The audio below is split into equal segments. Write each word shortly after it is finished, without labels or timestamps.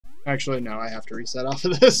Actually, no, I have to reset off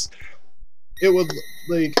of this. It would,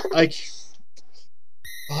 like,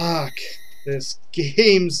 fuck this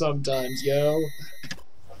game sometimes, yo.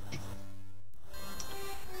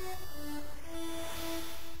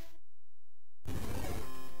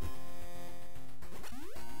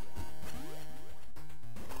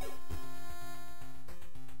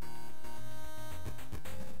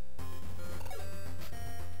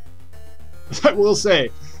 I will say,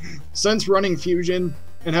 since running Fusion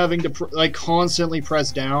and having to like constantly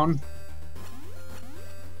press down,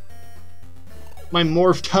 my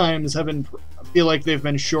morph times have been, I feel like they've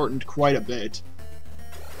been shortened quite a bit.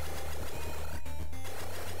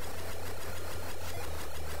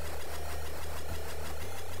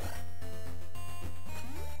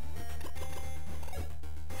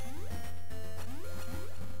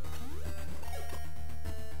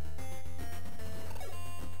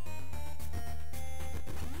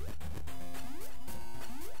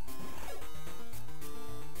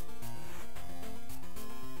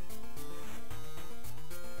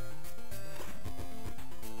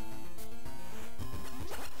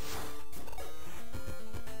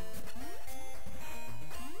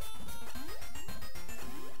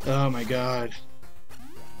 Oh my god.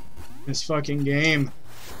 This fucking game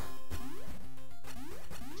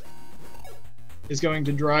is going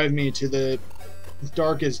to drive me to the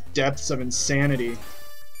darkest depths of insanity.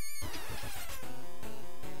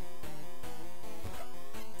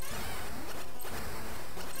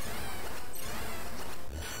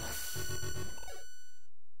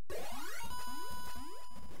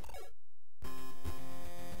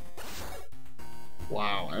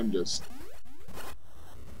 Wow, I'm just...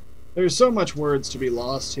 There's so much words to be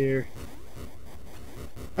lost here.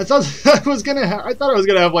 I thought I was gonna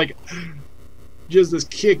have like just this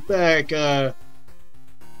kickback,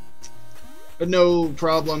 no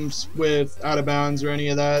problems with Out of Bounds or any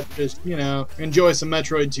of that. Just, you know, enjoy some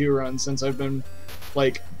Metroid 2 runs since I've been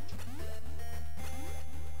like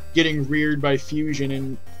getting reared by Fusion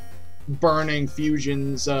and burning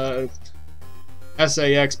Fusion's SAX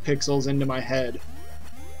pixels into my head.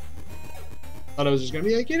 Thought I was just gonna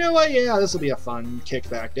be like, you know what, yeah, this will be a fun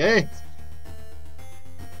kickback day.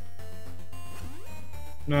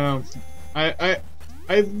 No. I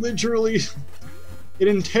literally... It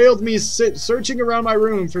entailed me searching around my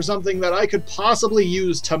room for something that I could possibly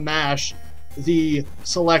use to mash the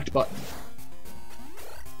select button.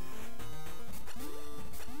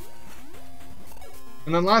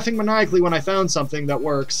 And then laughing maniacally when I found something that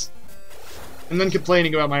works. And then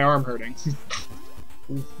complaining about my arm hurting.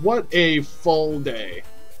 What a full day.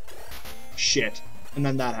 Shit. And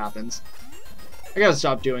then that happens. I gotta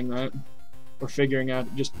stop doing that. Or figuring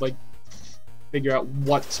out, just like, figure out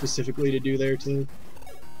what specifically to do there to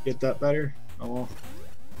get that better. Oh well.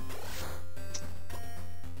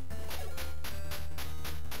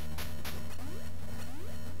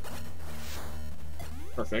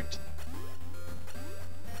 Perfect.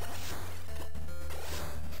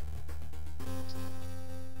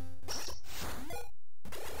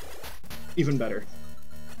 Even better.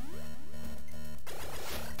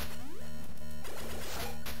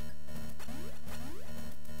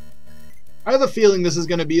 I have a feeling this is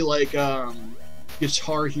going to be like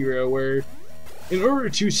Guitar Hero, where in order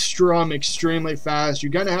to strum extremely fast,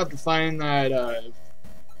 you're going to have to find that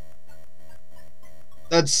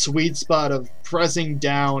that sweet spot of pressing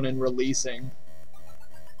down and releasing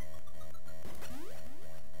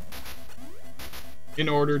in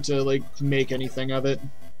order to like make anything of it.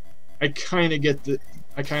 I kind of get the...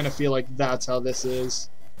 I kind of feel like that's how this is.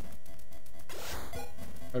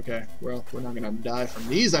 Okay, well, we're not gonna die from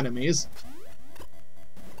these enemies.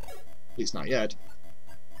 At least not yet.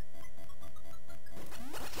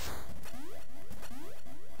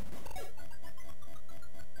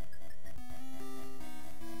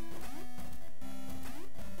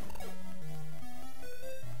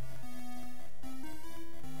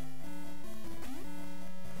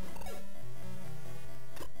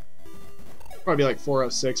 Probably like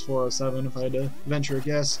 406, 407 if I had to venture a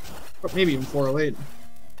guess. Or maybe even 408.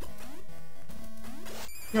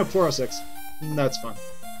 No, 406. That's fun.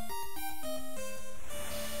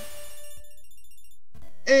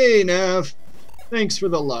 Hey, Nav. Thanks for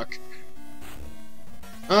the luck.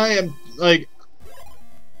 I am, like...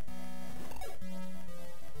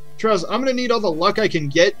 Trust, I'm gonna need all the luck I can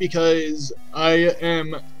get because I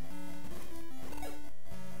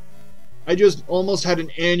just almost had an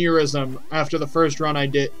aneurysm after the first run I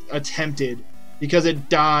attempted because it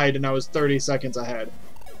died and I was 30 seconds ahead.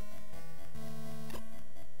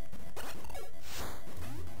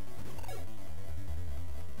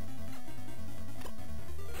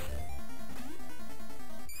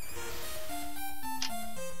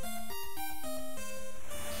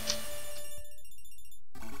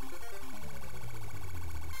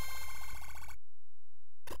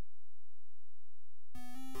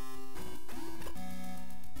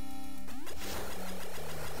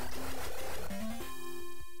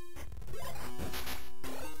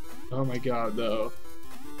 Oh my god, though.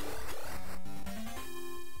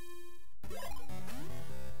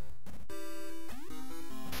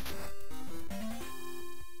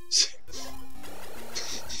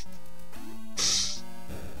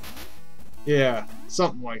 Yeah,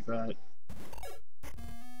 something like that.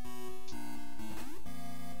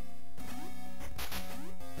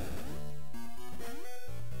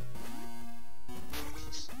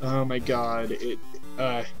 Oh my god,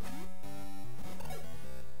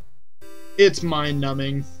 it's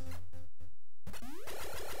mind-numbing.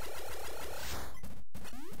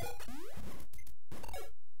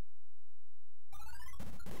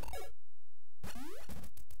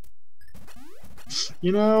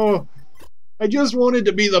 You know, I just wanted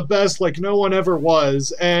to be the best like no one ever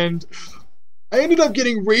was, and I ended up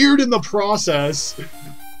getting reared in the process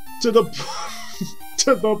to the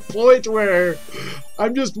to the point where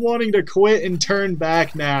I'm just wanting to quit and turn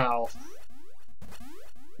back now.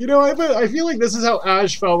 You know, I feel like this is how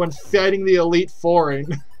Ash felt when fighting the Elite Four in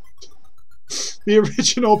the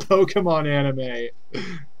original Pokemon anime.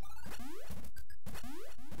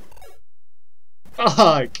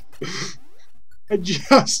 Fuck. I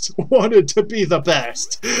just wanted to be the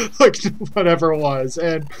best, like whatever it was,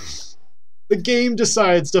 and the game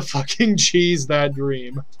decides to fucking cheese that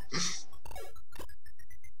dream.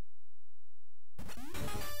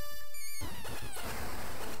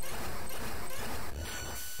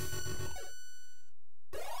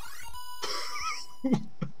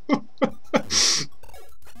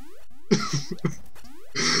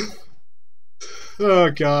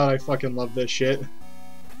 Oh god, I fucking love this shit.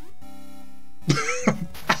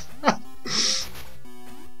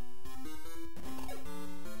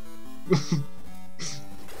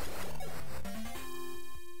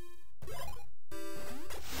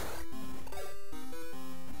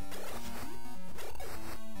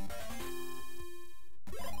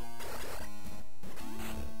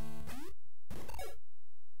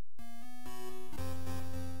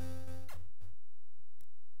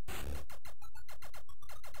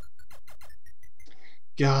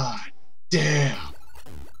 God damn.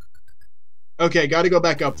 Okay, gotta go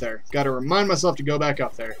back up there. Gotta remind myself to go back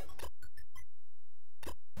up there.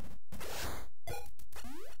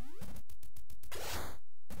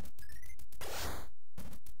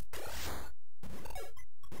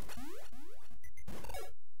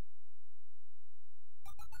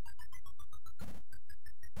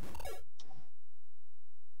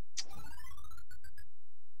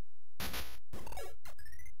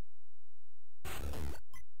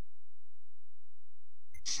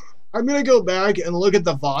 I'm gonna go back and look at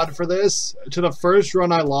the VOD for this, to the first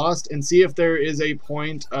run I lost, and see if there is a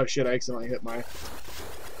point... Oh shit, I accidentally hit my...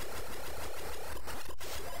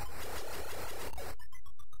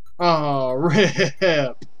 Oh,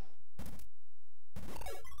 rip!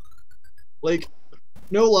 Like,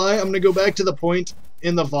 no lie, I'm gonna go back to the point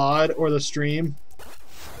in the VOD, or the stream,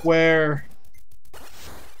 where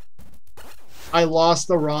I lost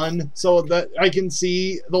the run, so that I can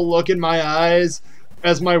see the look in my eyes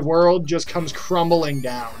as my world just comes crumbling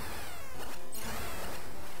down.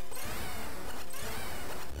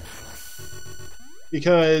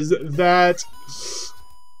 Because that...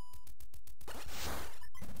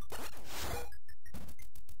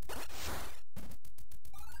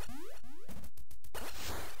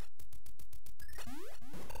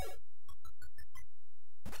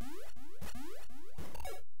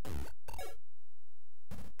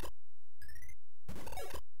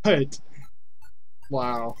 But...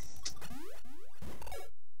 Wow.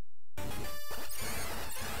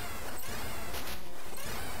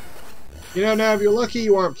 You know, Nav, you're lucky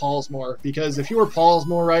you aren't Paulsmore, because if you were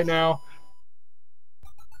Paulsmore right now,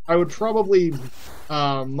 I would probably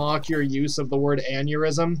mock your use of the word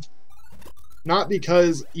aneurysm. Not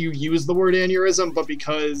because you use the word aneurysm, but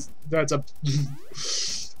because that's a...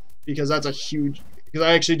 because that's a huge... Because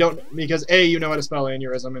I actually don't... Because, A, you know how to spell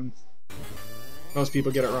aneurysm, and most people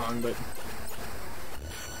get it wrong, but...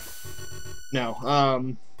 No,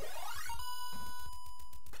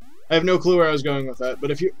 I have no clue where I was going with that,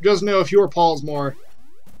 but if you just know if you were Paulsmore,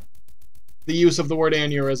 the use of the word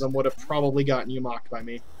aneurysm would have probably gotten you mocked by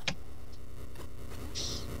me.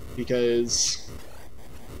 Because...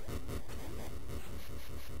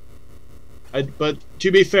 But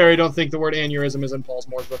to be fair, I don't think the word aneurysm is in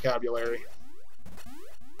Paulsmore's vocabulary.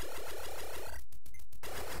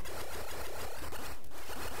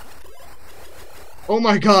 Oh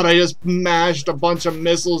my god, I just mashed a bunch of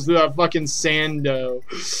missiles through that fucking Sando.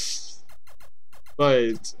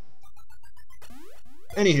 But...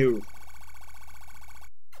 Anywho.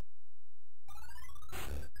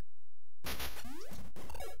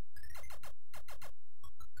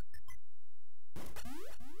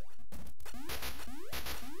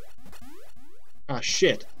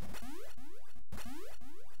 shit.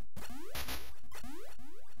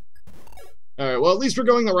 Alright, well, at least we're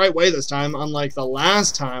going the right way this time, unlike the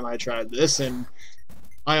last time I tried this, and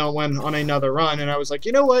I went on another run, and I was like,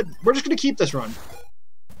 you know what? We're just gonna keep this run.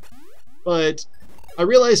 But I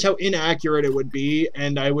realized how inaccurate it would be,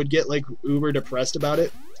 and I would get, like, uber depressed about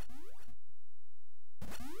it.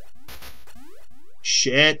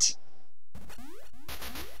 Shit.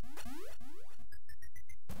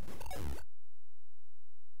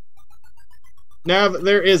 Nav,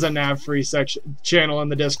 there is a nav-free section channel in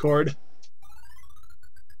the Discord.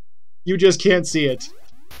 You just can't see it.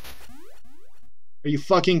 Are you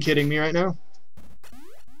fucking kidding me right now?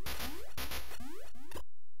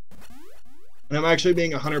 And I'm actually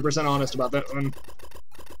being 100% honest about that one.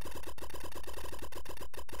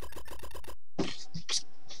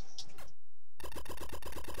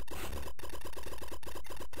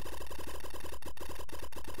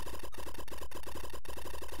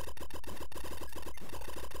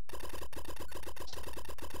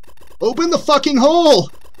 Open the fucking hole!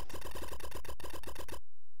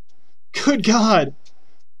 Good God.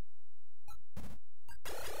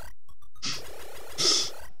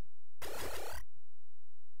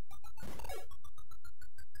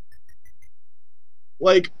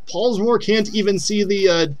 Like, Paul's More can't even see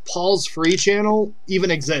the, Paul's Free channel even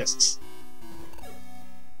exists.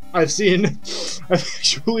 I've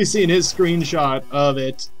actually seen his screenshot of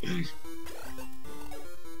it.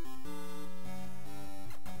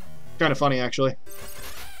 Kind of funny, actually.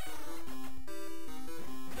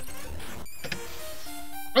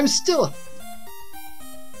 I'm still...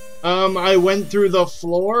 I went through the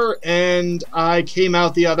floor, and I came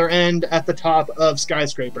out the other end at the top of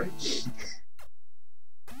Skyscraper.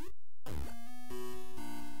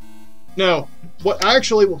 No. What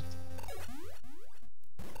actually...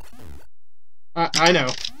 I know.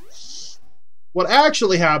 What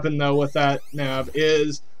actually happened, though, with that nav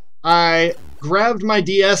is I grabbed my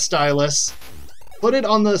DS stylus, put it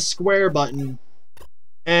on the square button,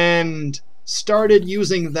 and started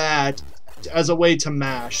using that as a way to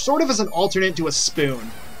mash. Sort of as an alternate to a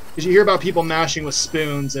spoon. Because you hear about people mashing with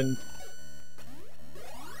spoons, and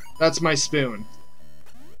that's my spoon.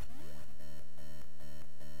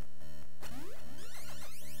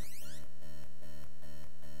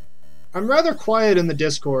 I'm rather quiet in the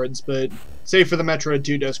Discords, but save for the Metroid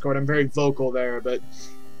 2 Discord, I'm very vocal there, but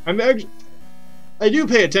I do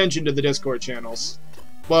pay attention to the Discord channels.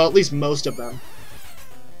 Well, at least most of them.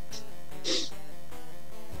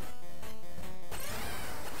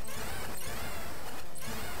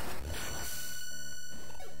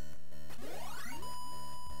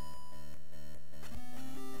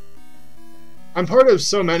 I'm part of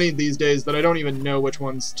so many these days that I don't even know which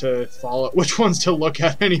ones to follow, which ones to look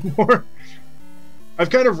at anymore. I've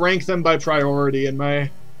kind of ranked them by priority in my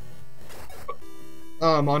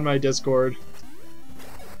on my Discord.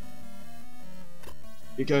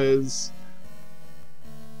 Because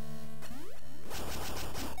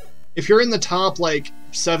if you're in the top like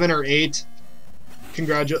 7 or 8,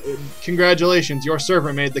 congratulations, your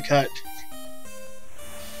server made the cut.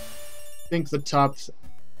 I think the top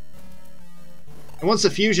and once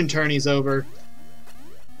the fusion tourney's over,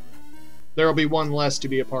 there'll be one less to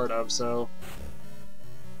be a part of, so...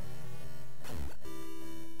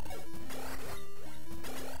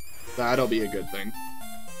 that'll be a good thing.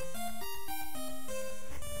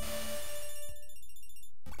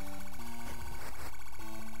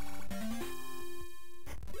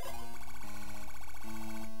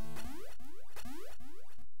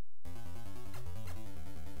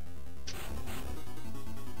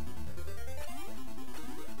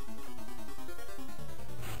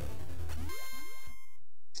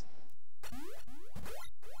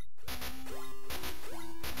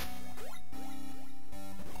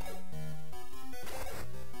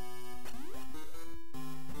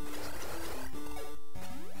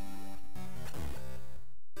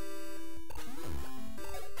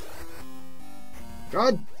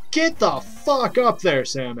 God, get the fuck up there,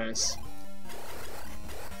 Samus!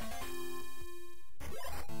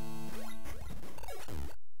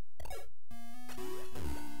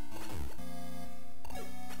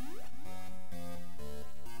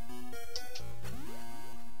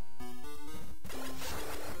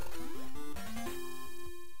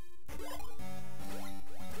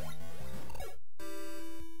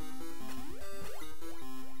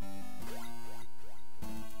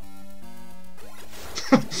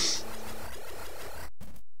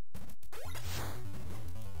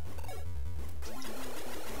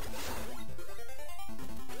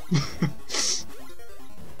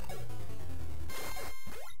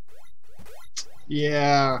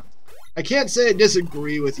 Yeah. I can't say I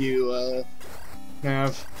disagree with you,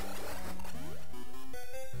 Nav.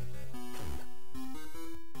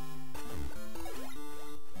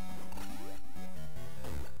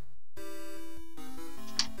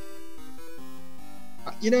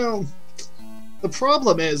 You know, the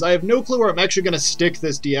problem is I have no clue where I'm actually going to stick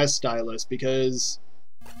this DS stylus, because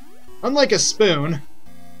unlike a spoon,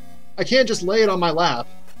 I can't just lay it on my lap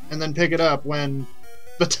and then pick it up when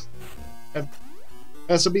it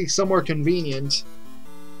has to be somewhere convenient.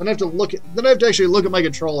 Then I have to actually look at my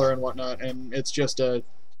controller and whatnot, and it's just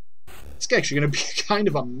it's actually going to be kind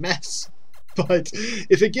of a mess. But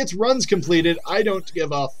if it gets runs completed, I don't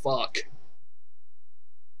give a fuck.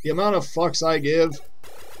 The amount of fucks I give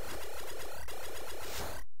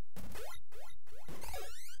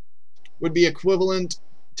would be equivalent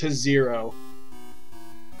to 0.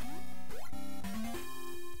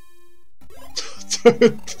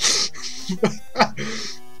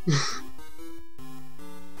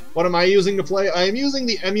 What am I using to play? I am using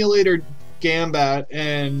the emulator Gambat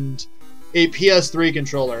and a PS3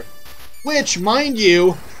 controller, which, mind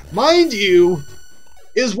you,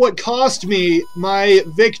 is what cost me my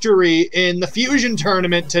victory in the Fusion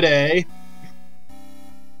tournament today.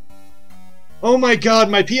 Oh my god,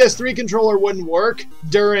 my PS3 controller wouldn't work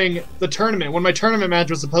during the tournament, when my tournament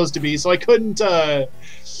match was supposed to be, so I couldn't,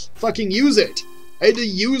 fucking use it. I had to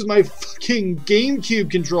use my fucking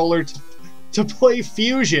GameCube controller to play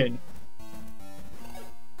Fusion.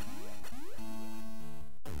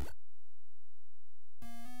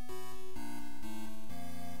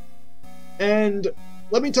 And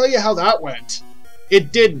let me tell you how that went.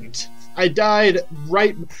 It didn't. I died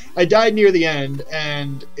near the end,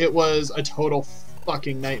 and it was a total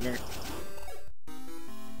fucking nightmare.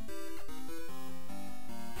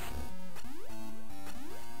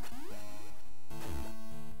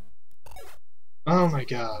 Oh my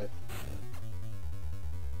god.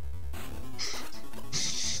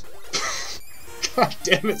 God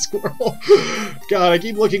damn it, Squirrel. God, I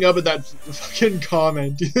keep looking up at that fucking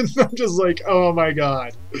comment, and I'm just like, oh my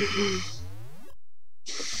god.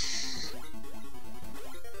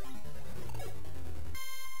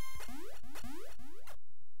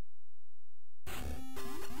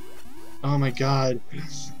 Oh my god.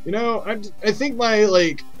 You know, I think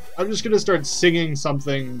I'm just gonna start singing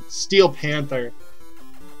something Steel Panther.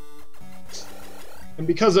 And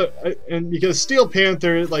because Steel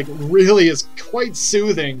Panther, like, really is quite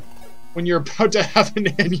soothing when you're about to have an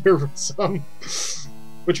aneurysm.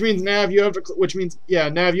 Which means, Nav, you have to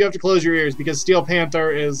close your ears, because Steel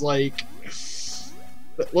Panther is, like...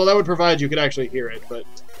 Well, that would provide you could actually hear it, but...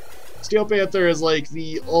 Steel Panther is, like,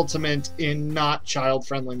 the ultimate in not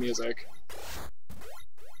child-friendly music.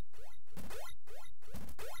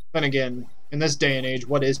 Then again, in this day and age,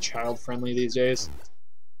 what is child-friendly these days?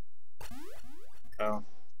 Oh.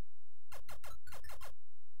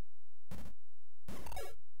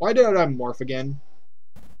 Why did I morph again?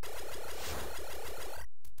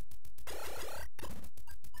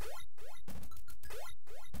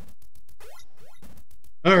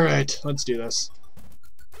 Alright, let's do this.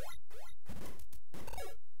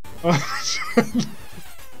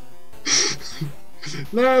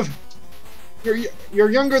 Nav,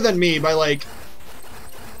 you're younger than me by, like,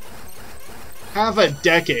 half a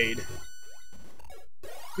decade.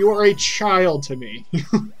 You are a child to me.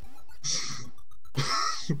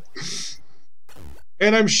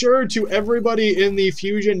 And I'm sure to everybody in the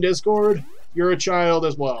Fusion Discord, you're a child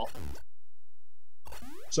as well.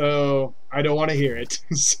 So, I don't want to hear it.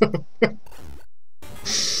 So...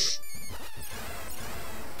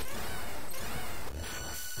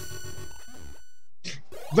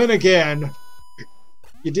 Then again,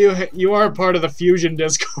 you are part of the Fusion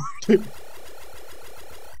Discord.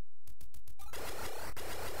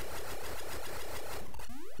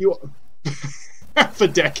 You half a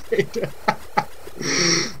decade.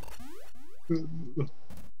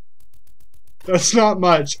 That's not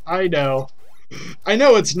much. I know. I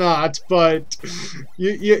know it's not, but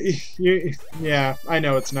yeah, I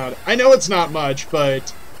know it's not. I know it's not much,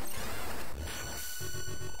 but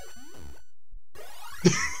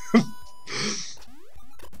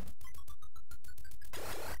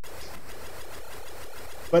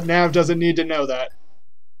but Nav doesn't need to know that.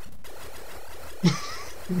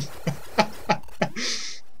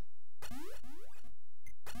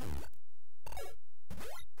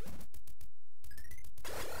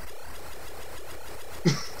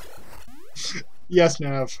 Yes,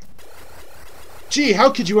 Nav. Gee, how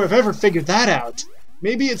could you have ever figured that out?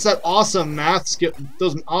 Maybe it's that awesome math skill,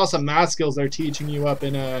 those awesome math skills they're teaching you up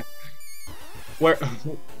in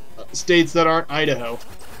states that aren't Idaho.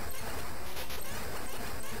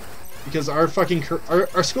 Because our fucking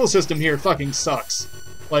our school system here fucking sucks.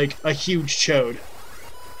 Like a huge chode.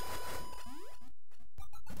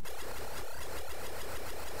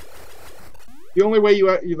 The only way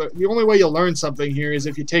you'll learn something here is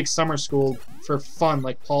if you take summer school for fun,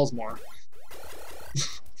 like Paulsmore.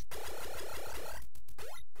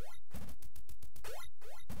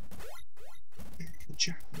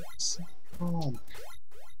 Oh.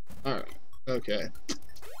 Alright, okay.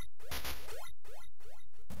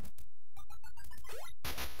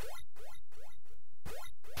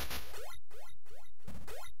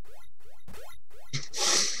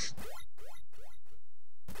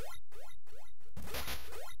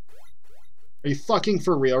 Are you fucking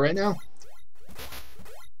for real right now?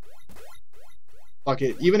 Fuck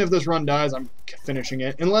it. Even if this run dies, I'm finishing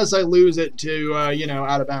it. Unless I lose it to, you know,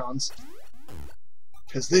 out of bounds.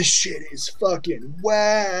 Because this shit is fucking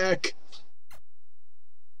whack.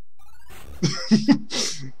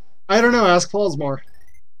 I don't know. Ask Paulsmore.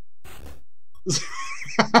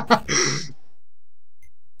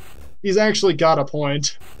 He's actually got a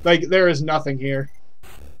point. Like, there is nothing here.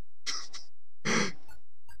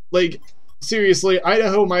 Like, seriously,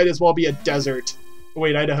 Idaho might as well be a desert.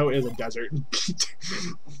 Wait, Idaho is a desert.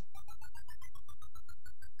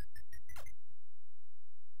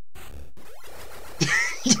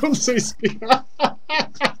 Don't say speed.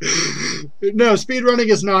 No, speedrunning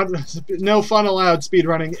is not. No fun allowed.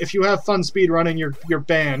 Speedrunning. If you have fun speedrunning, you're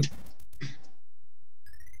banned.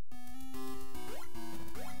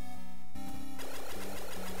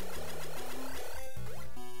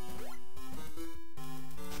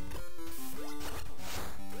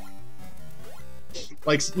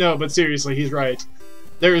 Like, no, but seriously, he's right.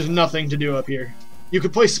 There is nothing to do up here. You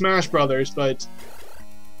could play Smash Brothers, but...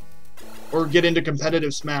 or get into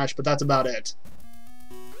competitive Smash, but that's about it.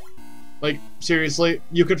 Like, seriously,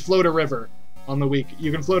 you could float a river on the week.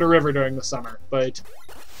 You can float a river during the summer, but...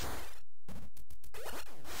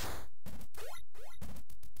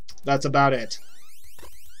 that's about it.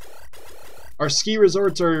 Our ski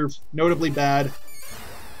resorts are notably bad.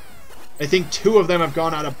 I think 2 of them have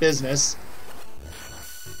gone out of business.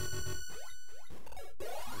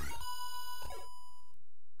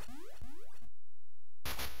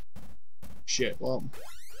 Shit, well...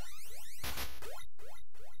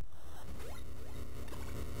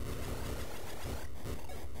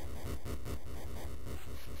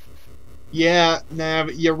 yeah,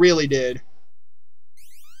 Nav, you really did.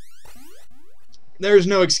 There's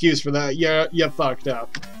no excuse for that. Yeah, you fucked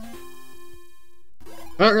up.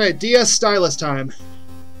 Alright, DS stylus time.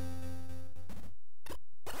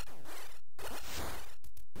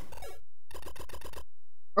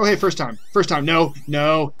 Oh, hey, first time. First time. No,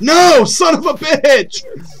 no, no! Son of a bitch!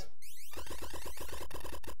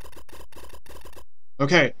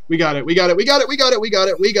 Okay, we got it. We got it. We got it. We got it. We got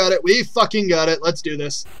it. We got it. We fucking got it. Let's do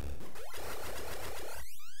this.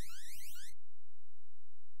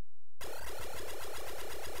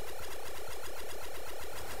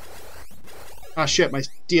 Ah, shit, my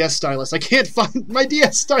DS stylus. I can't find... my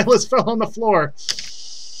DS stylus fell on the floor.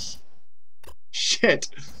 Shit.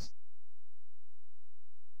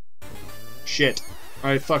 Shit.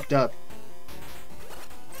 I fucked up.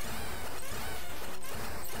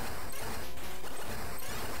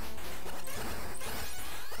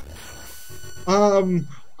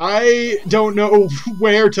 I don't know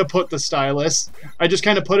where to put the stylus. I just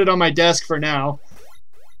kind of put it on my desk for now.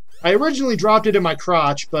 I originally dropped it in my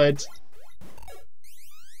crotch, but...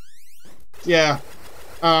 yeah.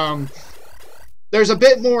 There's a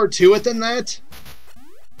bit more to it than that.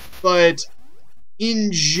 But...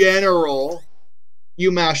 in general,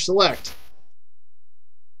 you mash select.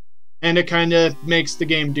 And it kind of makes the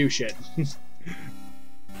game do shit.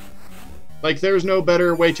 Like, there's no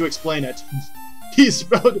better way to explain it. He's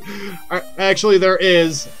spelled... actually, there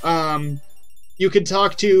is. You could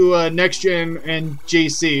talk to Next Gen and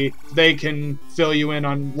JC. They can fill you in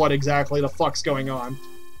on what exactly the fuck's going on.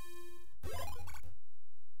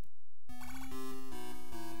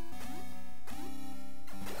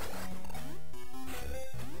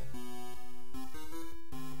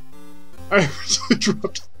 I actually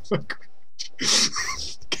dropped my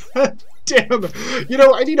crotch. God damn it. You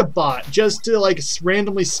know, I need a bot just to, like,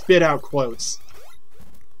 randomly spit out quotes.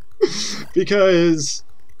 Because...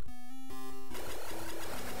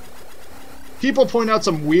 people point out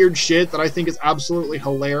some weird shit that I think is absolutely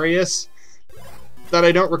hilarious that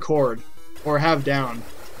I don't record or have down.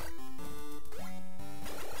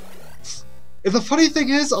 The funny thing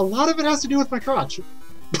is, a lot of it has to do with my crotch.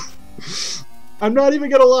 I'm not even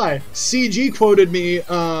gonna lie. CG quoted me,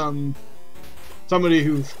 somebody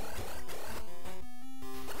who...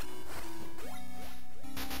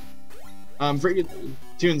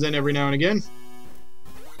 Tunes in every now and again.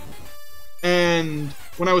 And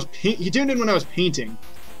when I was he tuned in when I was painting.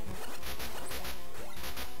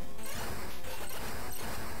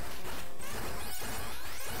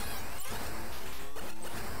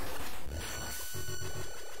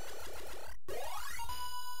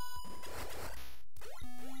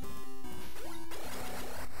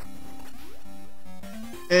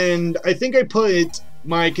 And I think I put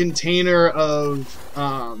my container of,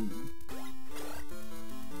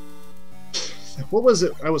 what was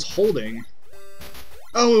it I was holding?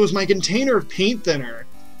 Oh, it was my container of paint thinner.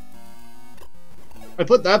 I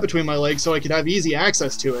put that between my legs so I could have easy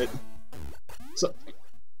access to it. So,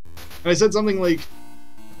 and I said something like,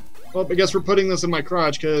 well, I guess we're putting this in my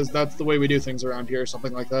crotch because that's the way we do things around here, or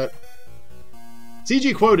something like that.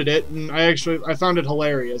 CG quoted it, and I found it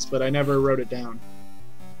hilarious, but I never wrote it down.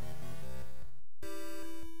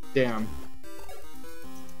 Damn.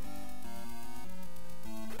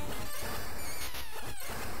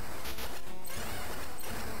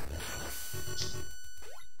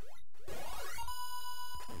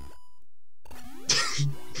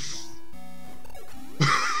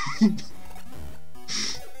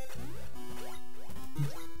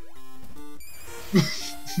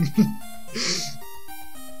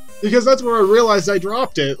 Because that's where I realized I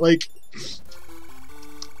dropped it, like,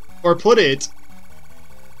 or put it.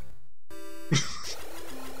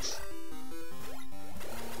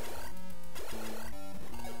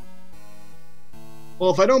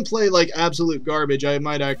 Well, if I don't play, like, absolute garbage, I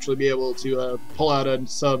might actually be able to pull out a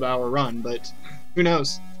sub-hour run, but who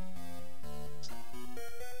knows?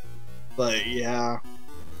 But, yeah.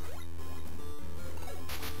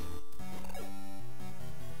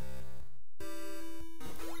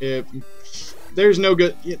 There's no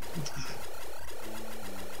good...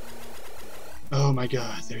 Oh my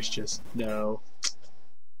god, there's just no...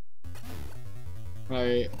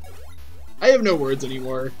 I have no words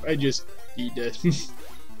anymore. I just need to...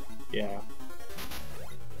 Yeah.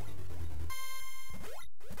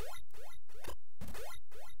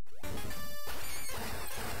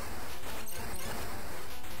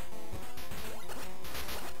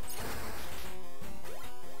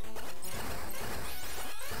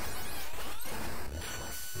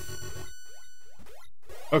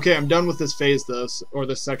 Okay, I'm done with this phase, though, or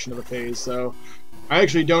this section of the phase, so I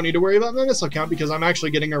actually don't need to worry about my missile count because I'm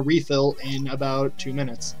actually getting a refill in about 2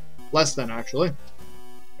 minutes. Less than, actually.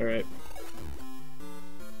 Alright.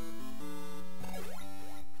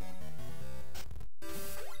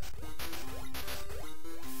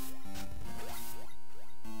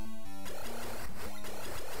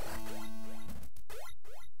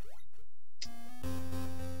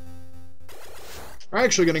 We're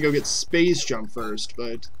actually gonna go get Space Jump first,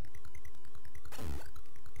 but...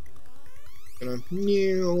 Gonna...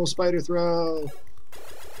 New Spider Throw!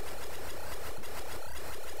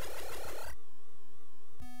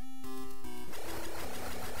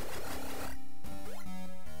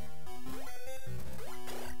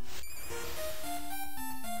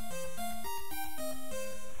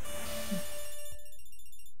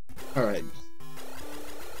 Alright.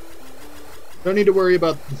 Don't need to worry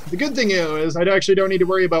about... The good thing is, I actually don't need to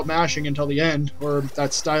worry about mashing until the end, or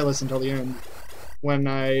that stylus until the end, when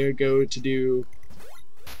I go to do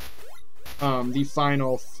the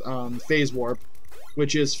final phase warp,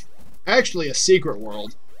 which is actually a secret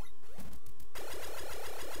world.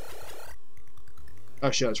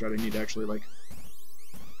 Oh shit, that's right, I need to actually, like...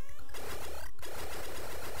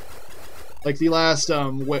 Like, the last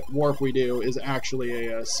warp we do is actually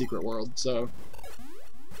a secret world, so...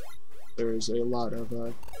 There's a lot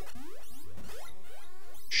of,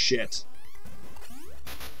 shit.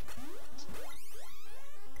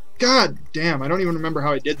 God damn, I don't even remember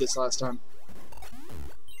how I did this last time.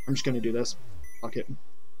 I'm just gonna do this. Fuck it.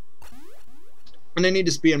 And I need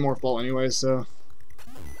to speed more full anyway, so...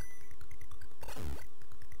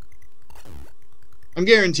 I'm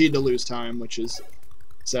guaranteed to lose time, which is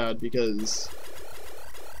sad, because...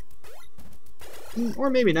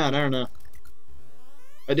 Or maybe not, I don't know.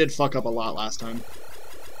 I did fuck up a lot last time.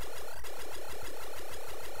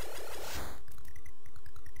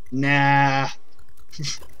 Nah.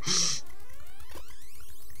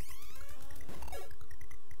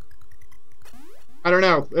 I don't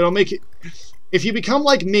know. It'll make it... If you become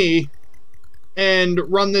like me and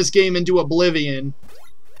run this game into oblivion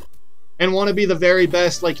and want to be the very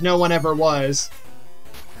best like no one ever was,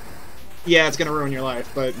 yeah, it's gonna ruin your life,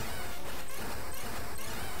 but...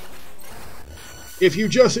 If you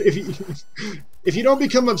don't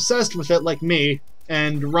become obsessed with it like me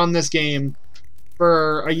and run this game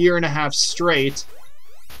for a year and a half straight,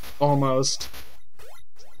 almost,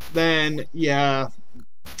 then yeah.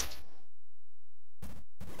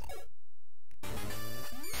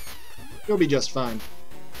 You'll be just fine.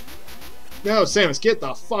 No, Samus, get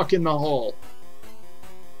the fuck in the hole.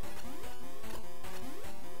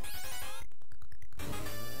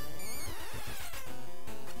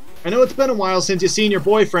 I know it's been a while since you've seen your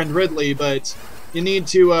boyfriend, Ridley, but you need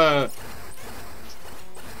to,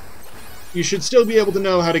 you should still be able to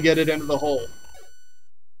know how to get it into the hole.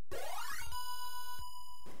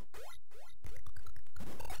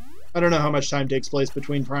 I don't know how much time takes place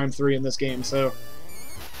between Prime 3 and this game, so...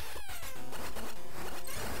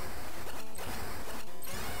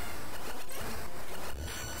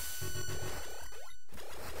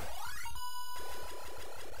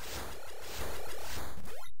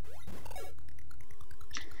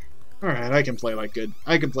 Alright, I can play like good.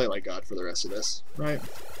 I can play like God for the rest of this, right?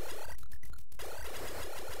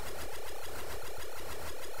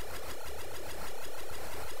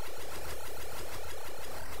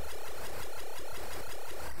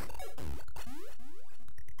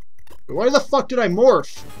 Why the fuck did I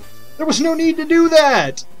morph? There was no need to do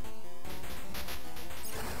that!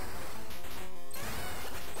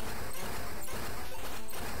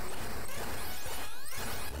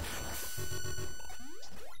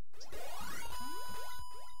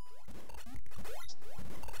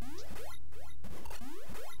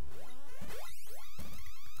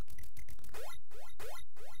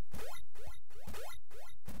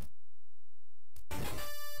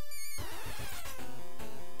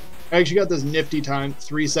 I actually got this nifty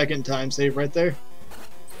 3-second time save right there.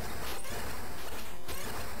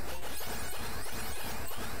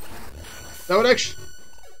 That would actually...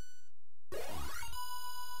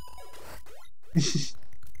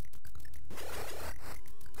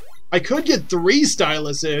 I could get 3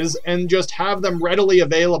 styluses and just have them readily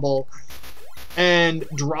available and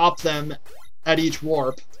drop them at each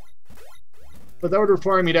warp. But that would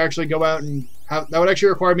require me to actually go out and have... That would actually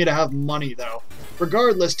require me to have money, though.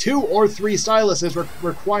 Regardless, 2 or 3 styluses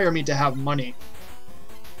require me to have money.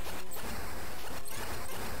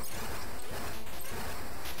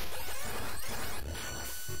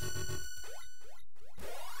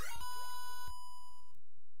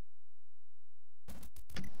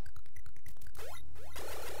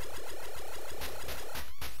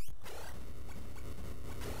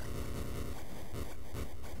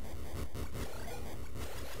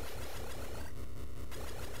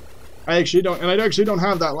 I actually don't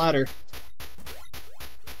have that ladder.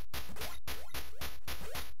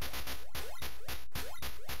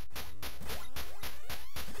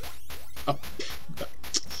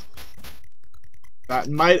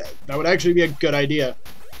 That would actually be a good idea.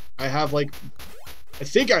 I have like, I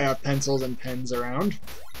think I have pencils and pens around.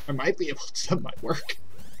 I might be able to, that might work.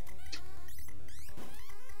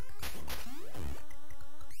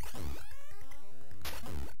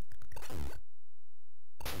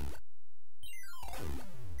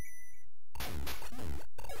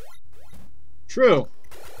 True.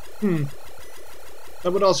 That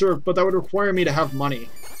would also, but that would require me to have money.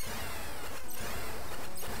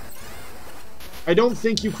 I don't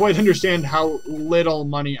think you quite understand how little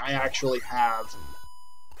money I actually have.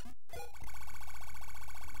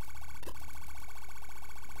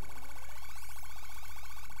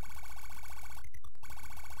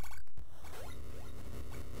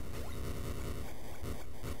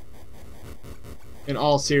 In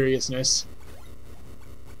all seriousness.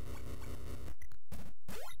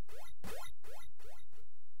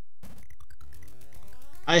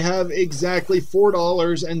 I have exactly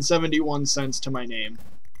 $4.71 to my name.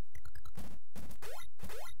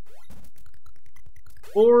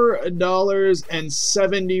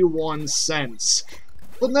 $4.71.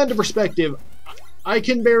 Putting that into perspective, I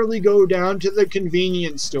can barely go down to the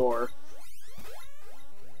convenience store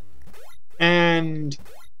and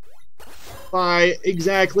buy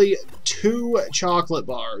exactly 2 chocolate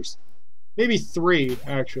bars. Maybe 3,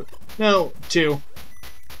 actually. No, 2.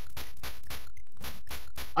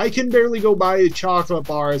 I can barely go buy chocolate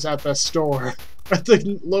bars at the store, at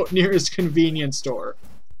the nearest convenience store.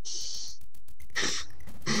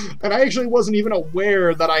 And I actually wasn't even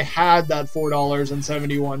aware that I had that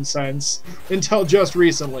 $4.71 until just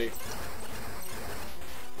recently.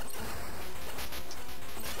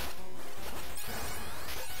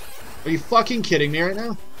 Are you fucking kidding me right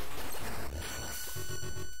now?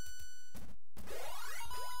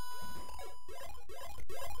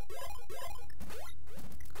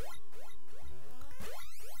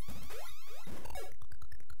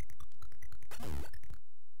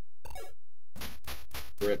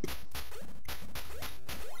 Rip.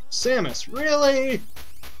 Samus, really?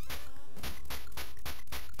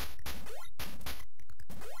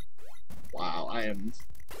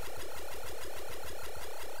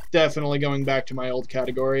 definitely going back to my old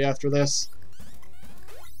category after this.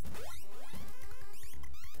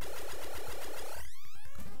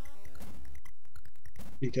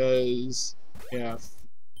 Because, yeah.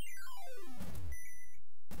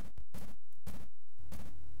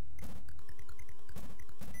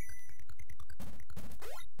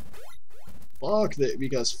 Fuck that,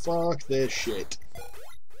 because fuck this shit.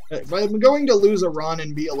 If I'm going to lose a run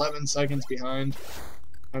and be 11 seconds behind,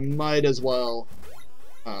 I might as well,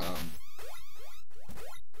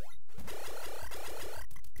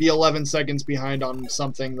 be 11 seconds behind on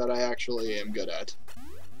something that I actually am good at.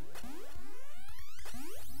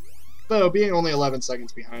 Though, being only 11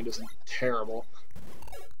 seconds behind isn't terrible.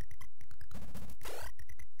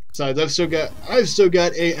 Besides, I've still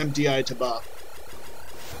got a MDI to bop.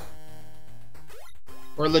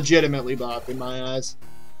 Or legitimately bop, in my eyes.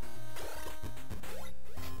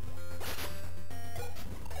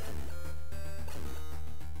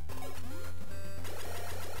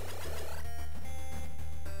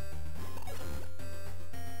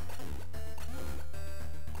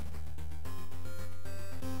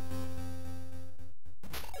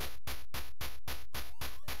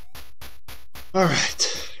 Alright.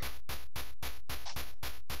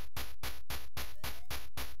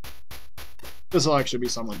 This will actually be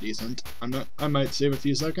somewhat decent. I might save a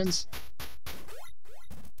few seconds.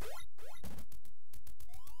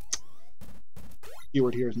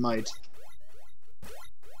 Keyword here is might.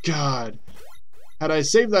 God. Had I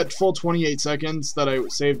saved that full 28 seconds that I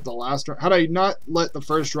saved the last run, had I not let the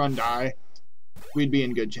first run die, we'd be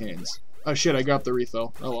in good chains. Oh shit, I got the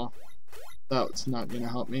refill. Oh well. That's not gonna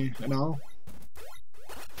help me at all.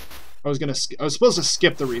 I was supposed to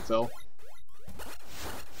skip the refill.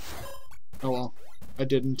 Oh well, I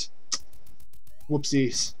didn't.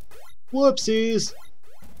 Whoopsies. Whoopsies!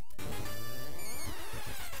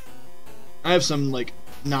 I have some, like,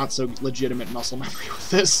 not so legitimate muscle memory with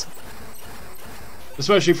this.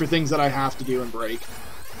 Especially for things that I have to do and break.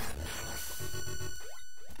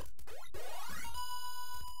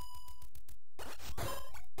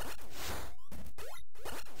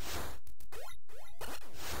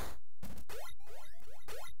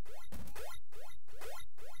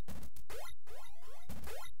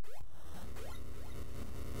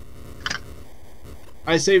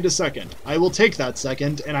 I saved a second. I will take that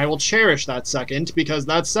second, and I will cherish that second, because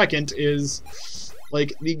that second is,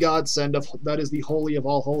 like, the godsend of, that is the holy of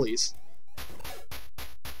all holies.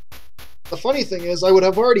 The funny thing is, I would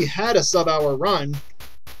have already had a sub-hour run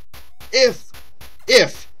if,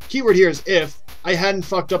 keyword here is if, I hadn't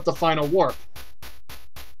fucked up the final warp.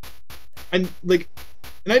 And, like,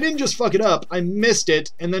 and I didn't just fuck it up, I missed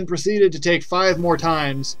it, and then proceeded to take 5 more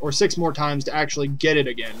times, or 6 more times to actually get it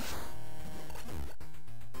again.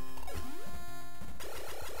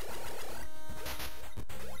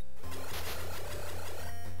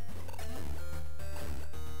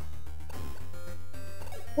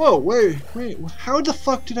 Whoa, wait, how the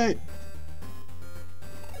fuck did I...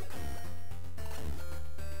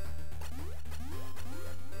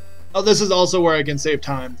 Oh, this is also where I can save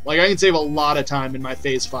time. Like, I can save a lot of time in my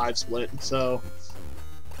Phase 5 split, so...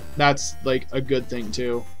 That's, like, a good thing,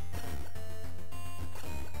 too.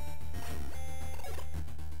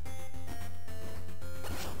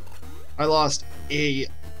 I lost a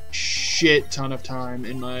shit ton of time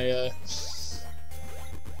in my,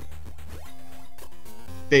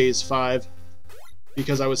 Phase 5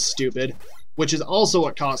 because I was stupid, which is also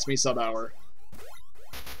what cost me sub-hour.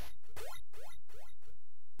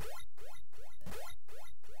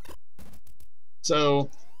 So,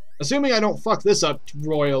 assuming I don't fuck this up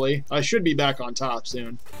royally, I should be back on top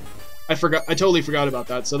soon. I totally forgot about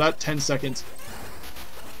that, so that 10 seconds...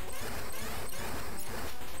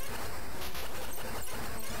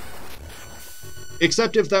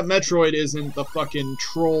 Except if that Metroid isn't the fucking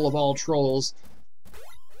troll of all trolls.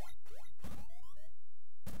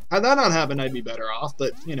 Had that not happened, I'd be better off,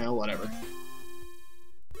 but, you know, whatever.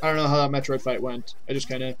 I don't know how that Metroid fight went. I just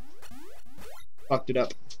kind of fucked it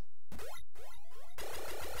up.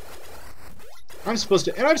 I'm supposed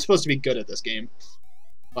to be good at this game.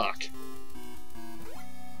 Fuck.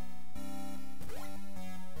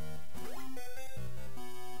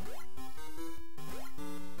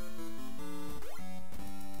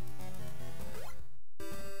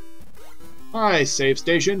 Hi, save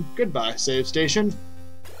station. Goodbye, save station.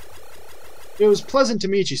 It was pleasant to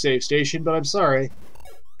meet you, save station, but I'm sorry.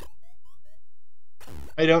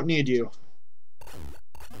 I don't need you.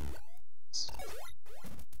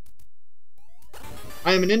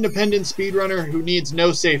 I am an independent speedrunner who needs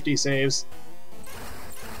no safety saves.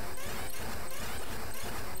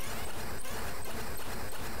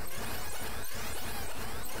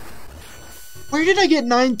 Where did I get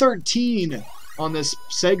 913 on this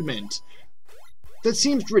segment? That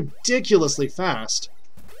seems ridiculously fast.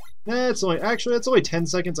 That's only, actually, that's only 10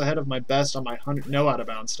 seconds ahead of my best on my 100 no out of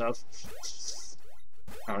bounds stuff.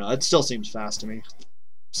 I don't know, it still seems fast to me.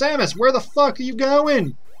 Samus, where the fuck are you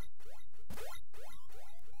going?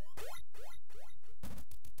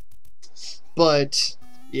 But,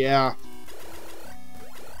 yeah.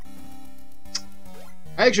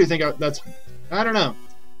 I actually think that's... I don't know.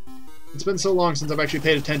 It's been so long since I've actually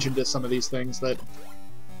paid attention to some of these things that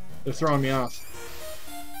they're throwing me off.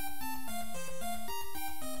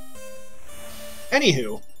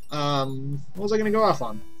 Anywho, what was I gonna go off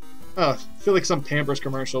on? Oh, I feel like some Pampers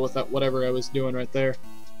commercial with that whatever I was doing right there.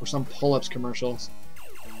 Or some pull-ups commercials.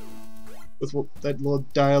 With that little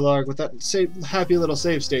dialogue, with that happy little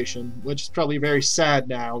save station, which is probably very sad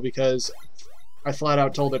now because I flat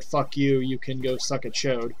out told it, fuck you, you can go suck a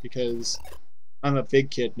chode, because I'm a big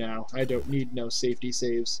kid now. I don't need no safety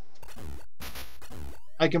saves.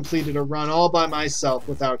 I completed a run all by myself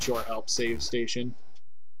without your help, save station.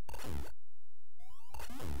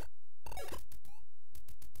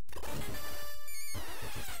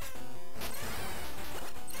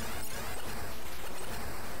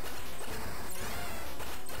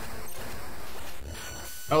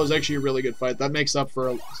 That was actually a really good fight. That makes up for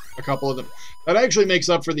a couple of them. That actually makes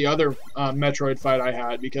up for the other Metroid fight I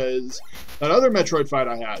had, because that other Metroid fight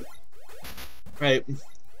I had, right,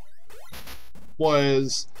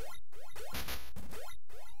 was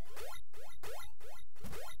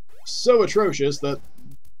so atrocious that,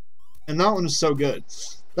 and that one was so good.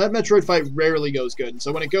 That Metroid fight rarely goes good, and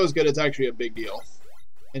so when it goes good, it's actually a big deal,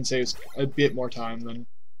 and saves a bit more time than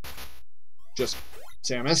just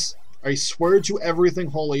Samus. I swear to everything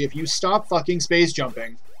holy, if you stop fucking space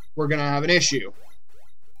jumping, we're gonna have an issue.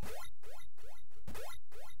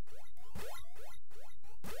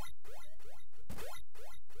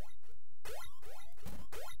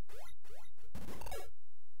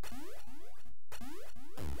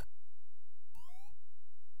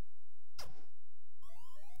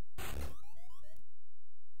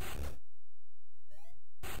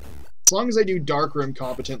 As long as I do Dark Room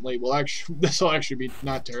competently, this will actually be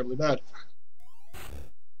not terribly bad.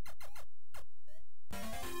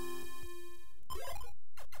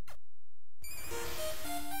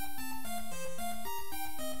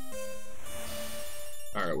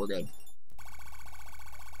 Alright, we're good.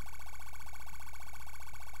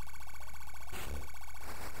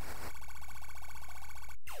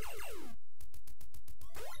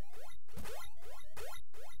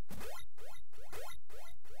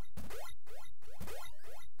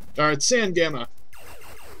 Alright, Sand Gamma.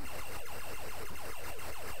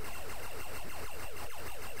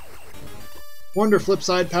 Wonder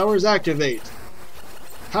Flipside powers activate.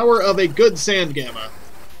 Power of a good Sand Gamma.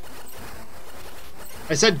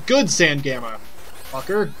 I said good Sand Gamma,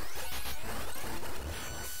 fucker.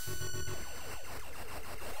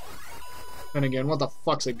 And again, what the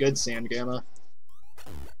fuck's a good Sand Gamma?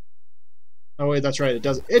 Oh wait, that's right,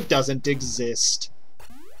 it doesn't exist.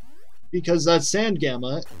 Because that Sand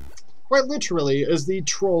Gamma, quite literally, is the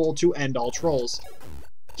troll to end all trolls.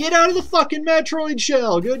 Get out of the fucking Metroid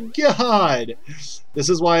shell! Good God! This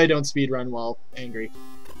is why I don't speedrun while angry.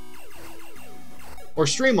 Or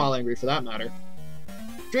stream while angry, for that matter.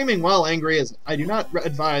 Streaming while angry is... I do not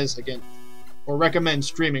advise again, or recommend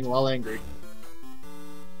streaming while angry.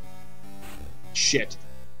 Shit.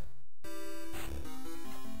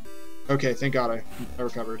 Okay, thank God I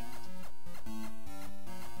recovered.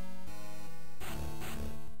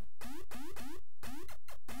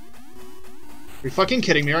 Are you fucking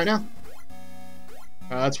kidding me right now?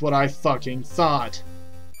 That's what I fucking thought.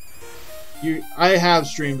 I have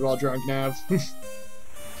streamed while drunk, Nav.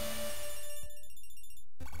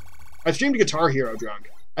 I've streamed Guitar Hero drunk.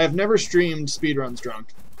 I have never streamed speedruns drunk.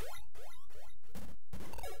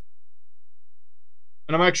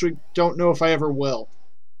 And I actually don't know if I ever will.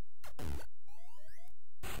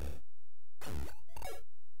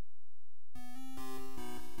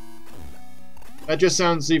 That just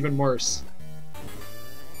sounds even worse.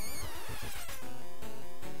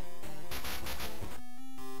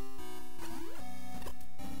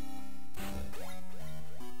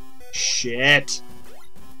 Shit.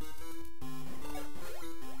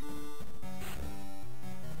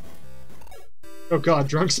 Oh god,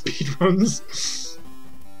 drunk speedruns.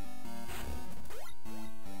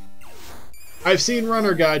 I've seen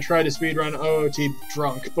Runner Guy try to speedrun OOT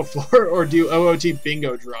drunk before, or do OOT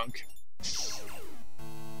bingo drunk.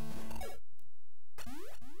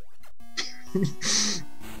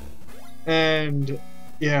 And,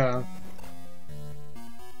 yeah.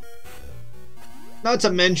 Not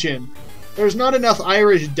to mention, There's not enough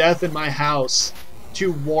Irish death in my house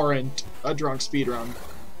to warrant a drunk speedrun.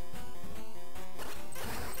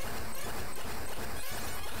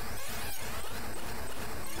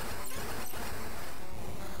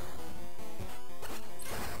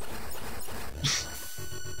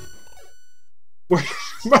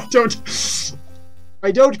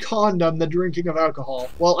 I don't condom the drinking of alcohol.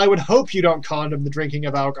 Well, I would hope you don't condom the drinking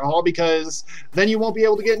of alcohol, because then you won't be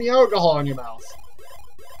able to get any alcohol in your mouth.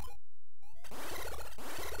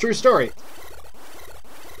 True story.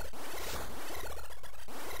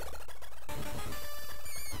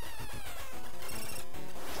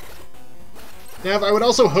 Nav, I would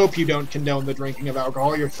also hope you don't condone the drinking of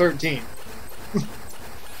alcohol. You're 13.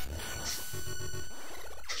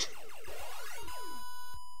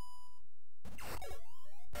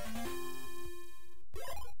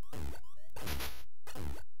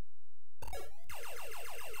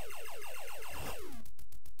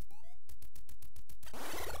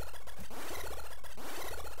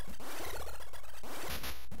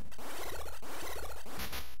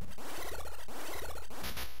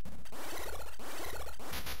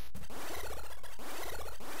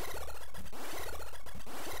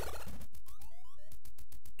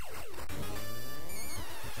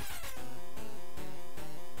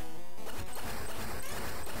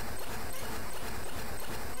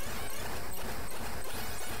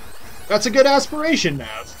 That's a good aspiration,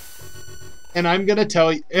 Nav. And I'm gonna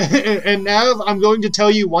tell you, and Nav, I'm going to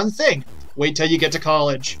tell you one thing. Wait till you get to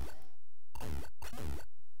college.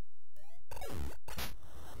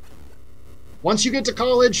 Once you get to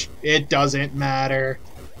college, it doesn't matter.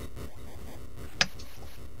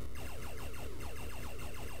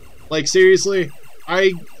 Like, seriously,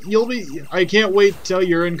 I can't wait till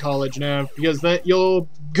you're in college, Nav, because then you'll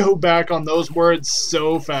go back on those words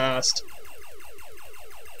so fast.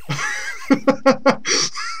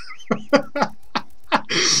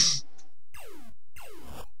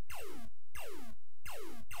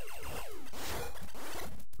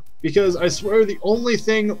 Because I swear the only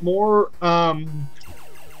thing more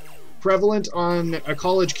prevalent on a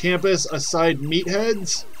college campus aside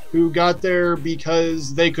meatheads who got there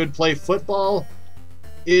because they could play football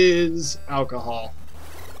is alcohol.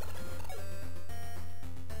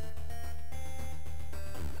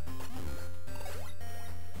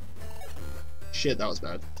 Shit, that was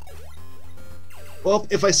bad. Well,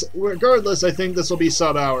 regardless, I think this will be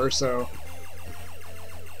sub-hour, so.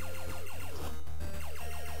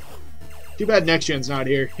 Too bad Next Gen's not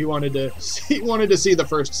here. He wanted to see the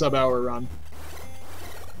first sub-hour run,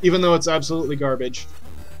 even though it's absolutely garbage.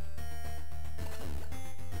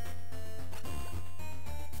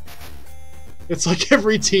 It's like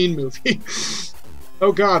every teen movie.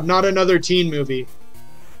 Oh god, not another teen movie.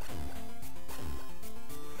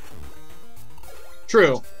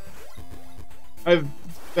 True. I've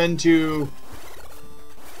been to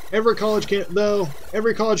every college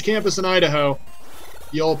campus in Idaho.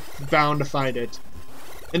 You'll bound to find it.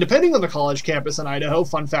 And depending on the college campus in Idaho,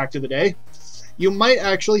 fun fact of the day,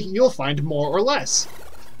 you'll find more or less.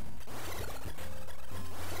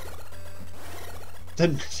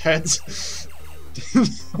 Then heads.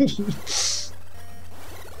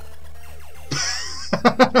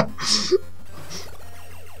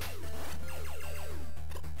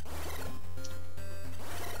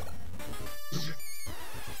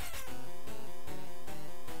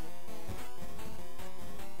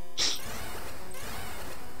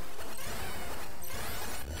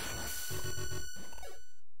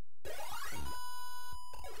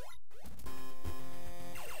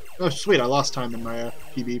 Oh, sweet, I lost time in my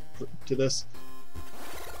PB to this.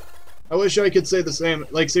 I wish I could say the same.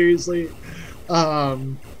 Like, seriously. For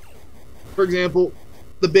example,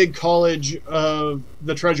 the big college of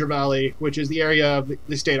the Treasure Valley, which is the area of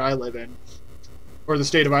the state I live in, or the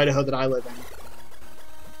state of Idaho that I live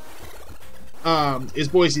in, is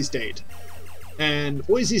Boise State. And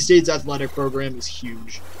Boise State's athletic program is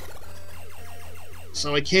huge.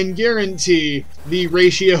 So I can guarantee the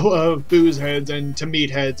ratio of booze heads and to meat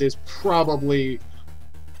heads is probably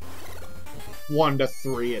 1 to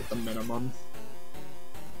 3 at the minimum.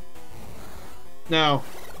 Now,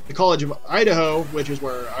 the College of Idaho, which is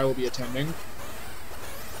where I will be attending,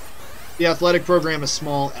 the athletic program is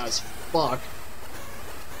small as fuck,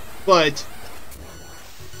 but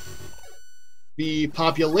the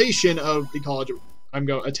population of the college I'm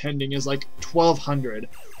attending is like 1,200.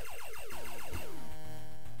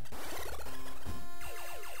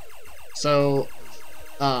 So,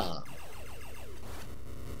 it's a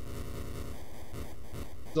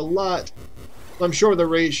lot. I'm sure the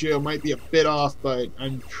ratio might be a bit off, but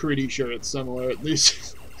I'm pretty sure it's similar, at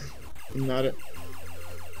least in that.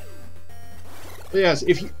 But yes,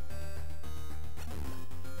 if you...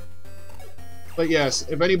 But yes,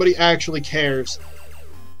 if anybody actually cares,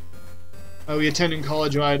 we attend in the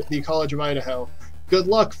College of Idaho. Good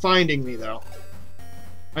luck finding me, though.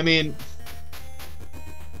 I mean...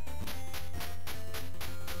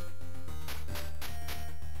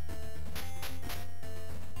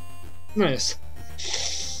 Nice.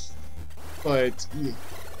 But... Yeah.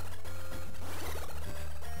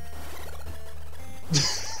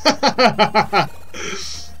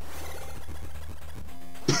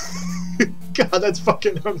 God, that's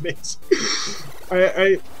fucking amazing.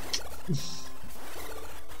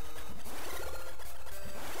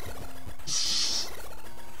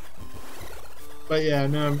 But yeah,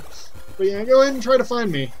 no. But yeah, go ahead and try to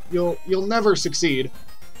find me. You'll never succeed.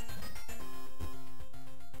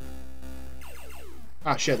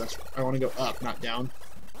 Ah shit, that's I want to go up, not down.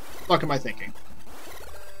 Fuck am I thinking?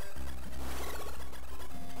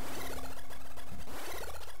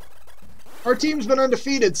 Our team's been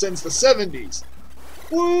undefeated since the 70s.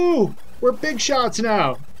 Woo! We're big shots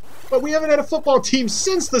now. But we haven't had a football team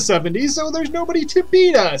since the 70s, so there's nobody to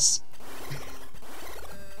beat us.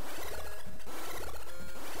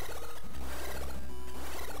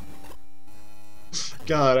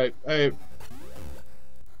 God, yeah,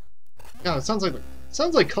 it sounds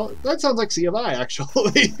like C of I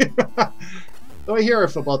actually. Though I hear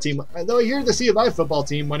the C of I football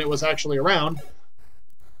team when it was actually around,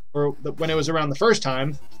 or when it was around the first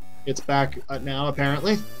time, it's back now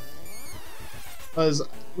apparently.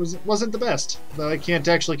 Wasn't the best, though I can't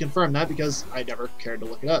actually confirm that because I never cared to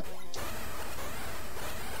look it up.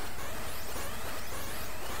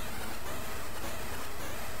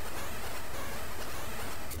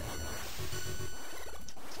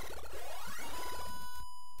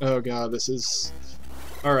 Oh god, this is...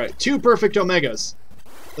 Alright, 2 perfect Omegas.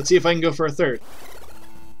 Let's see if I can go for a third.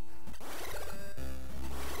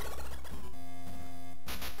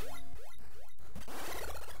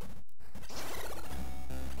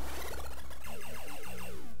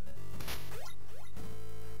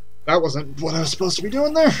 That wasn't what I was supposed to be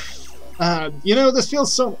doing there. You know,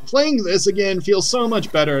 playing this again feels so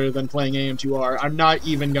much better than playing AM2R. I'm not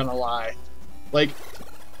even gonna lie. Like,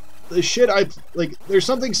 the shit there's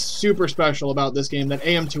something super special about this game that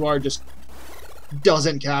AM2R just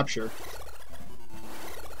doesn't capture.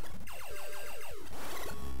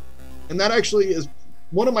 And that actually is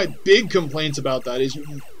one of my big complaints about that is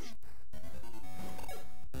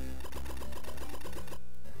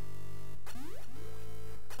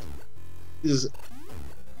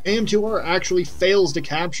AM2R actually fails to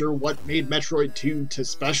capture what made Metroid 2 to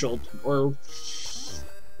special, or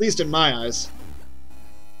at least in my eyes.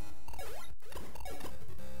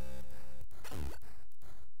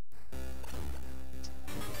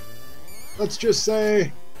 Let's just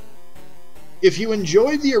say, if you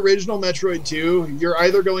enjoyed the original Metroid 2, you're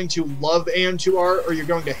either going to love AM2R or you're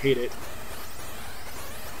going to hate it.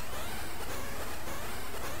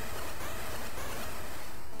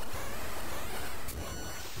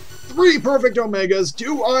 Three perfect Omegas,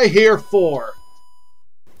 do I hear 4?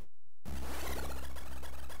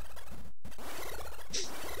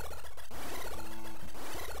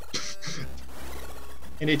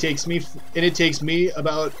 And it takes me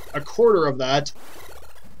about a quarter of that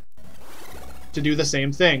to do the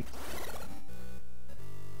same thing.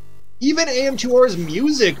 Even AM2R's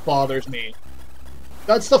music bothers me.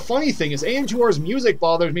 That's the funny thing, is AM2R's music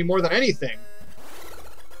bothers me more than anything.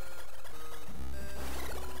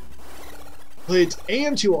 But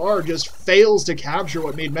AM2R just fails to capture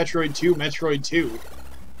what made Metroid 2 Metroid 2.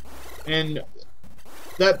 And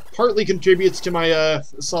that partly contributes to my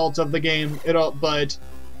assault of the game, but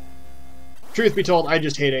truth be told, I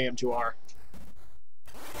just hate AM2R.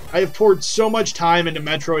 I have poured so much time into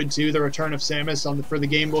Metroid 2, The Return of Samus for the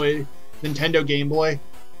Nintendo Game Boy,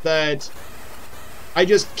 that I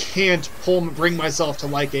just can't bring myself to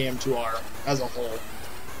like AM2R as a whole.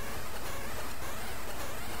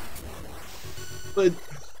 But,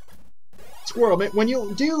 Squirrel, when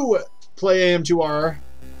you do play AM2R,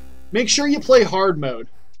 make sure you play hard mode,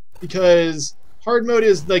 because hard mode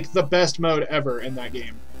is like the best mode ever in that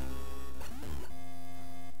game.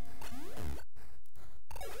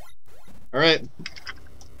 Alright.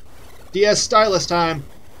 DS stylus time.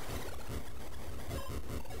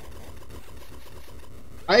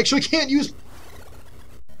 I actually can't use...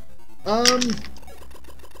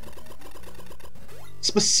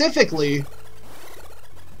 Specifically...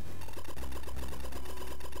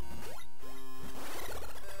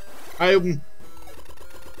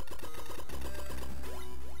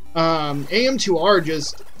 AM2R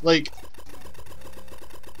just, like...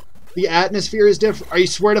 The atmosphere is different. I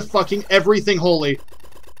swear to fucking everything holy.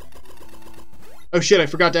 Oh shit, I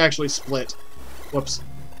forgot to actually split. Whoops.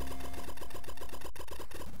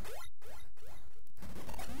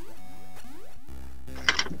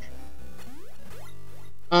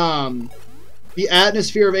 The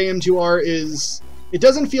atmosphere of AM2R is... It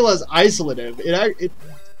doesn't feel as isolative.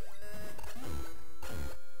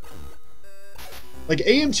 Like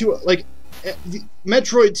AM2... Like,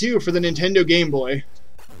 Metroid 2 for the Nintendo Game Boy.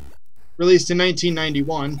 Released in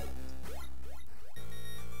 1991.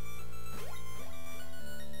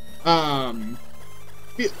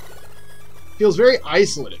 Feels very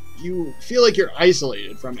isolated. You feel like you're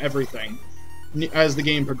isolated from everything as the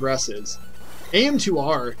game progresses.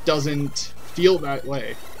 AM2R doesn't feel that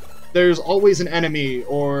way. There's always an enemy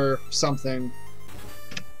or something.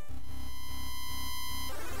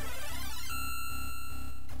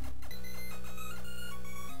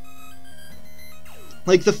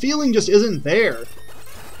 Like, the feeling just isn't there.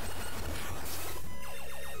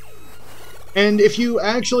 And if you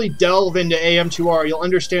actually delve into AM2R, you'll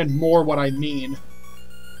understand more what I mean.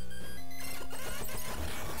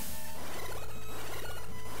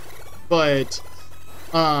 But,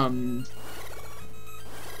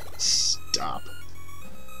 stop.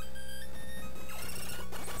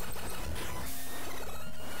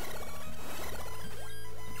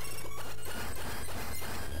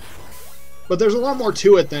 But there's a lot more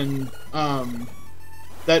to it than,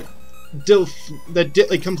 that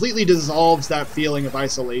completely dissolves that feeling of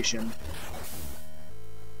isolation.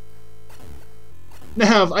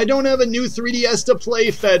 Nav, I don't have a new 3DS to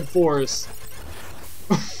play Fed Force.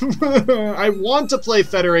 I want to play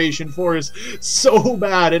Federation Force so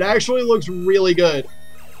bad. It actually looks really good.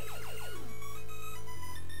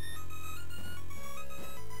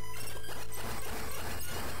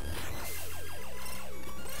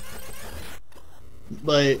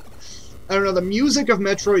 But, I don't know, the music of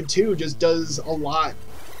Metroid 2 just does a lot.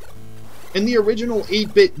 And the original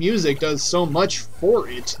 8-bit music does so much for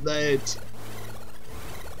it that...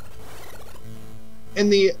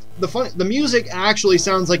 And the music actually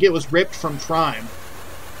sounds like it was ripped from Prime.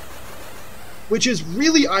 Which is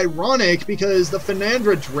really ironic because the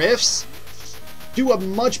Fernandra Drifts do a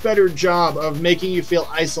much better job of making you feel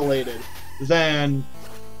isolated than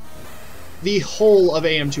the whole of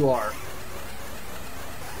AM2R.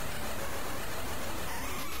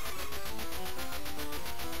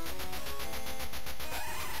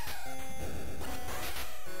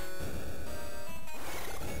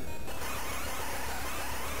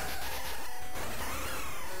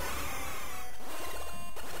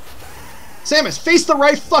 Samus, face the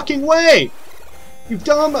right fucking way! You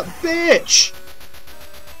dumb bitch!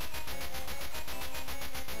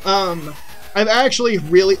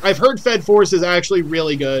 I've heard Fed Force is actually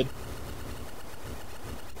really good.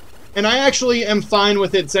 And I actually am fine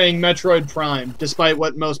with it saying Metroid Prime, despite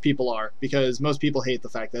what most people are, because most people hate the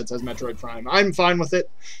fact that it says Metroid Prime. I'm fine with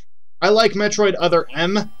it. I like Metroid Other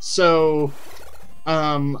M, so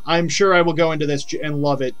I'm sure I will go into this and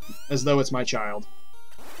love it as though it's my child.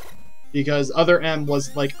 Because Other M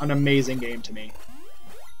was, like, an amazing game to me.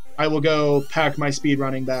 I will go pack my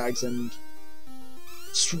speedrunning bags and...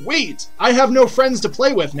 Sweet! I have no friends to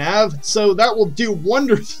play with, Nav, so that will do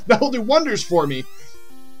wonders. That will do wonders for me.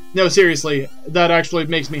 No, seriously, that actually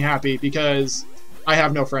makes me happy, because I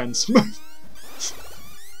have no friends.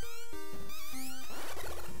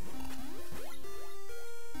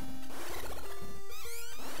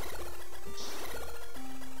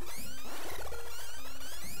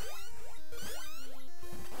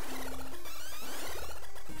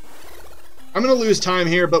 I'm gonna lose time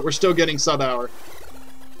here, but we're still getting sub-hour.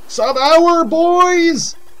 Sub-hour,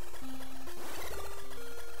 boys!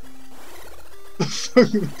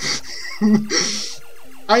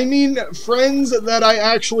 I mean, friends that I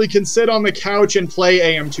actually can sit on the couch and play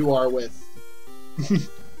AM2R with.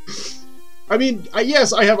 I mean,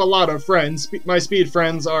 yes, I have a lot of friends. My speed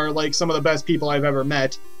friends are, like, some of the best people I've ever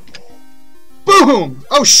met. Boom!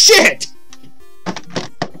 Oh, shit!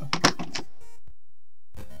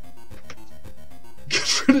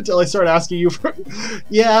 Until I start asking you for...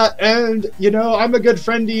 Yeah, and, you know, I'm a good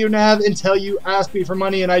friend to you, Nav, until you ask me for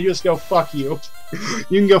money and I just go, fuck you.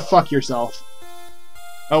 You can go fuck yourself.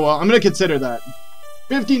 Oh, well, I'm gonna consider that.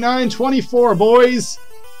 59-24, boys!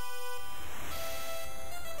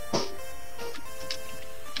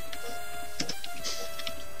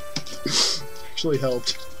 Actually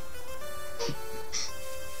helped.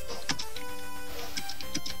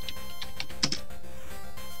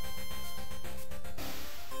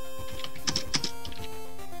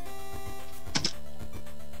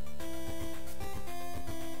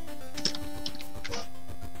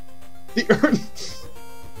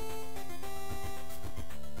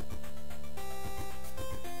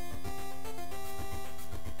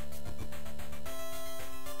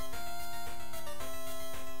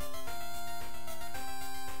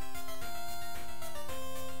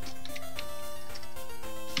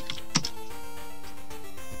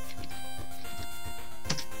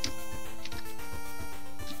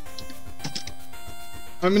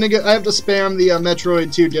 I have to spam the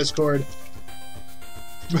Metroid 2 Discord.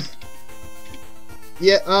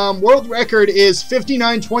 Yeah, world record is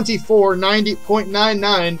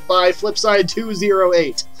 59:24:90.99 by Flipside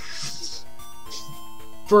 208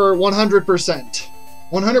 for 100%.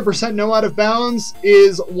 100% no out of bounds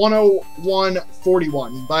is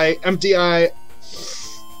 101:41 by MTI.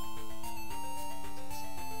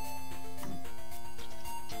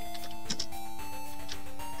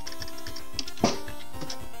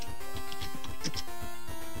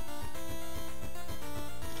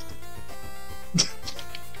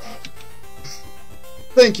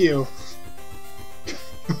 Thank you.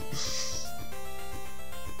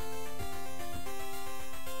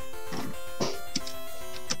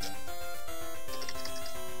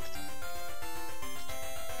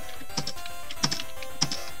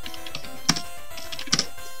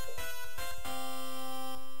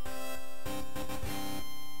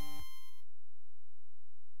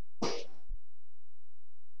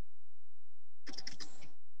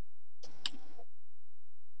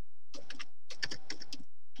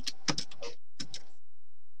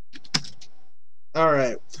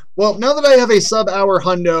 Alright. Well, now that I have a sub-hour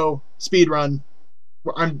hundo speedrun,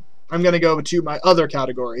 I'm gonna go to my other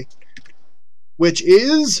category, which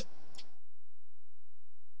is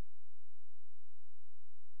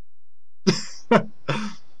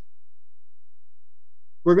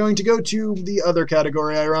we're going to go to the other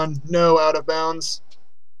category I run. No out of bounds.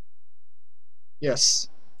 Yes.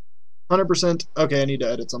 100%. Okay, I need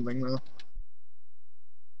to edit something though.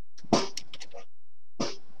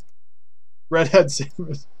 Redhead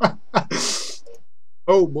Samus.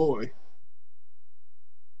 Oh boy.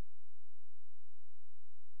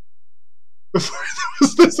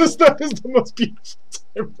 This is the most beautiful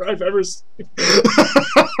timer I've ever seen.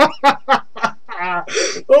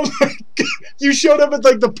 Oh my god. You showed up at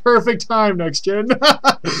like the perfect time, Next Gen.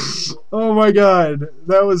 Oh my god.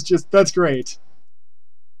 That's great.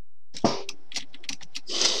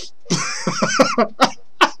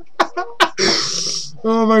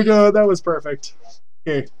 Oh my god, that was perfect.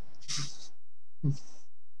 Okay.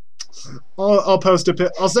 I'll post a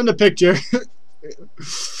pic. I'll send a picture.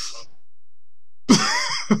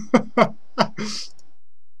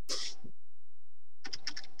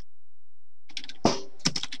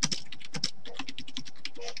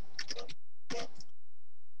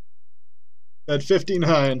 At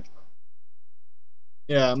 59.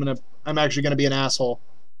 Yeah, I'm actually gonna be an asshole.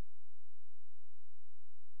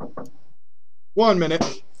 1 minute.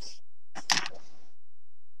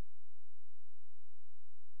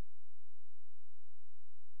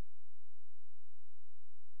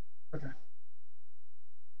 Okay.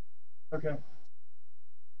 Okay.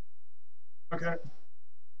 Okay.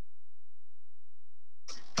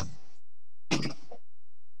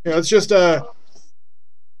 Yeah, let's just there,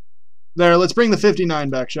 let's bring the 59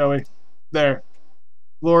 back, shall we? There.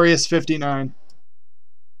 Glorious 59.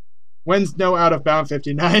 When's no out of bound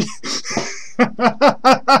 59?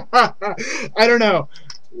 I don't know.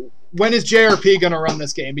 When is JRP gonna run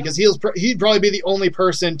this game? Because he'd probably be the only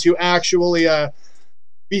person to actually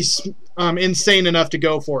be insane enough to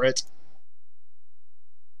go for it.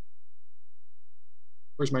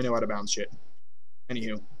 Where's my no out of bounds shit?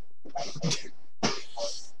 Anywho.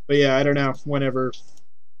 But yeah, I don't know. Whenever